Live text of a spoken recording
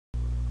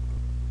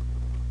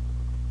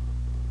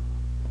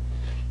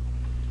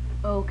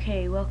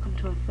Okay, welcome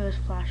to our first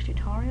Flash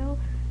tutorial,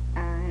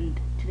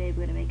 and today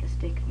we're going to make a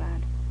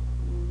Stickman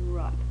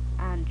run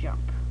and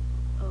jump.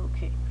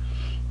 Okay,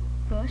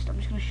 first I'm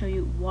just going to show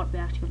you what we're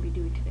actually going to be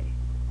doing today.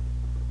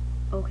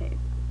 Okay.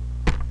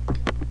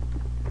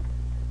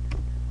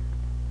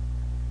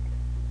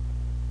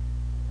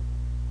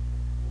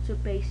 So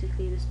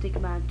basically the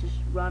Stickman just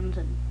runs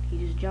and he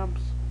just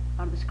jumps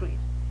out of the screen.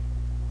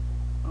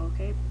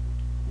 Okay,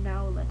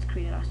 now let's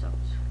create it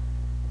ourselves.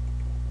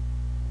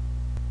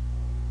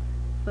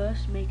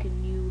 First, make a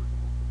new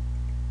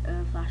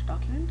Flash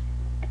document,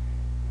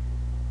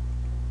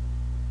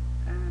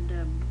 and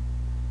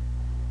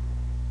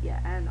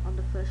and on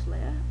the first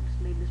layer, just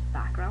name this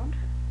background.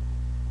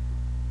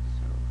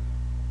 So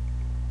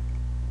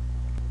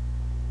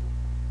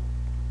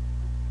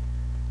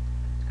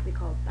it's gonna be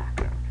called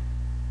background.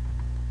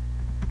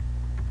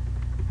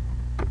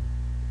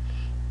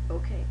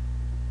 Okay.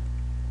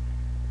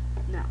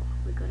 Now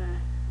we're gonna,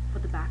 for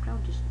the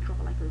background, just draw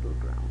like a little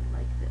ground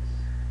like this.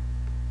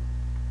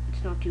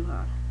 It's not too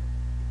hard.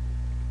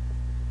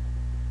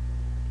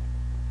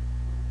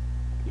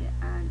 Yeah,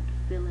 and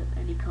fill it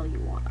any color you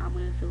want. I'm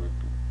gonna fill it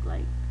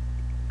like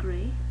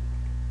gray,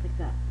 like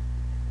that.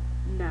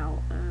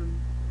 Now,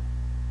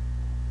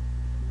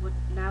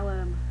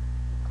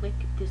 click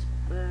this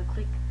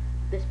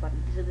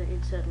button. This is the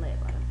insert layer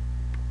button,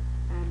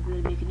 and we're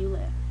gonna make a new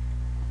layer.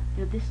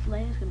 Now this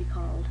layer is gonna be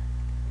called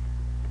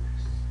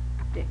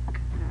Stickman.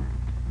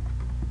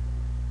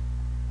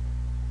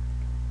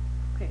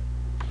 Okay.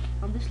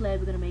 On this layer,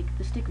 we're gonna make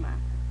the Stickman,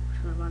 which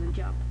is gonna run and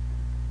jump.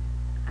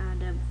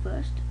 And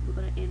first, we're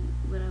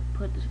gonna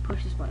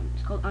push this button.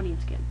 It's called Onion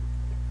Skin.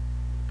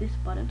 This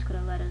button's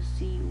gonna let us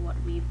see what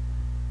we've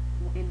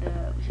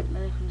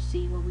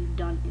see what we've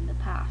done in the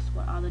past.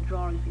 What are the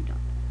drawings we've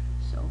done?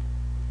 So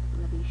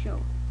let me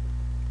show.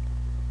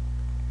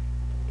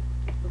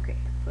 Okay,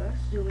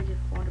 first zoom into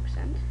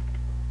 400%.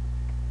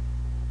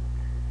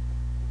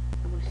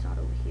 I'm gonna start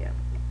over here.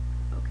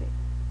 Okay.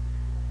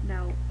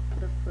 Now for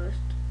the first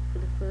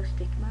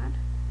Stickman,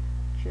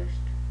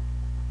 just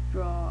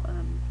draw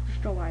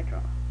what I draw.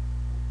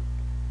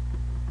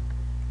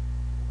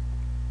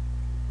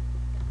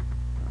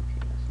 Okay,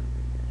 that's not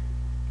very good.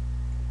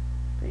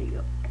 There you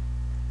go.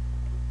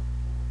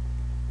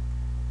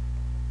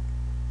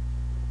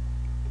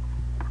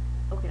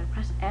 Okay, now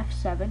press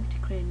F7 to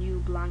create a new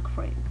blank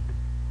frame.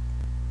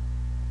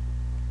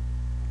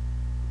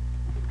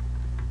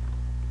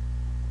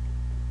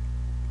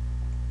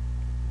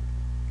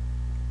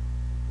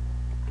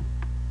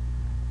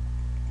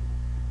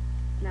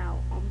 Now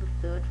on the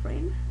third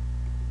frame,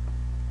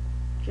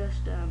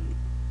 just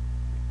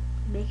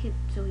make it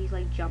so he's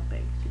like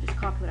jumping. So just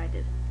copy what I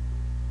did,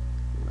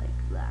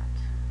 like that.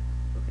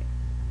 Okay.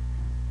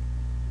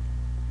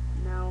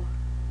 Now,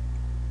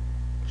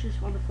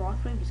 just on the fourth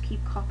frame, just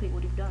keep copying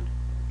what you've done.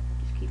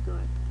 Just keep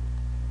going.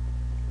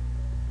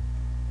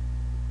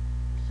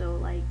 So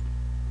like,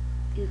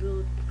 it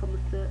will from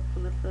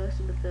the first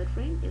and the third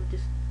frame, it will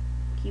just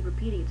keep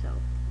repeating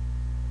itself.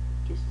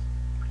 Just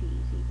pretty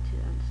easy to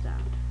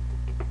understand.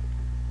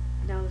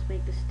 Now let's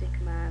make the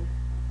Stickman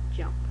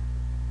jump.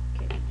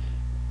 Okay.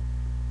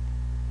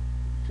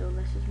 So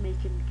let's just make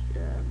him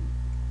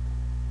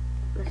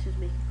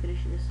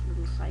finish this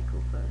little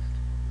cycle first.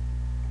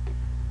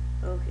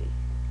 Okay.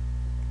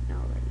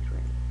 Now that he's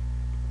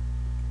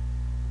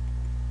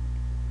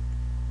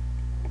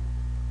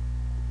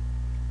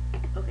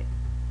ready. Okay.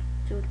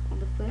 So on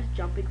the first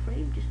jumping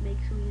frame, just make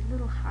so he's a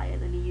little higher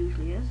than he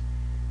usually is,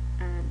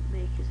 and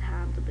make his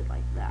hands a bit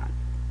like that.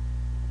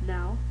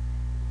 Now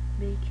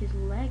make his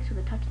legs so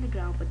they're touching the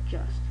ground, but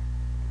just.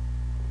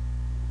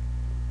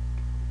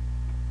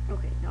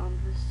 Okay, now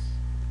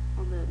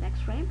on the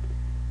next frame,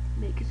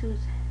 make it so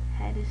his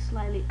head is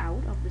slightly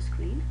out of the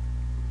screen,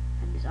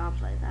 and his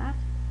arms like that,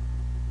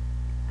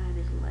 and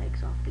his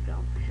legs off the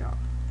ground for sure.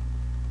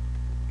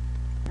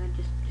 And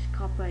just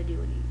copy what I do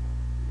and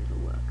it'll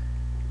work.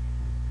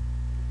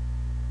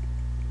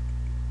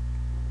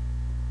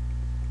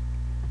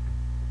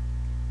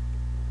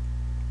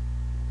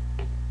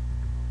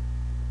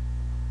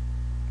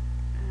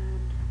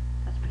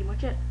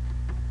 It.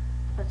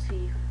 Let's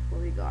see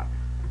what we got.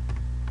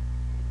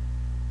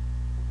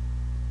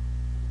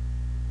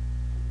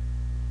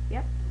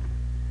 Yep.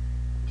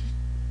 Just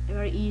a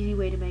very easy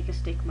way to make a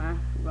Stickman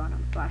run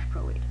on Flash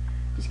Pro 8.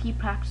 Just keep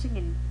practicing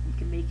and you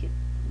can make it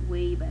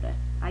way better.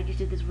 I just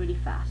did this really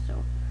fast,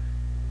 so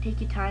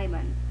take your time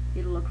and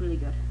it'll look really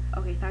good.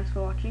 Okay, thanks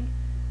for watching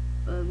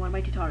one of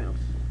my tutorials.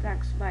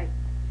 Thanks, bye.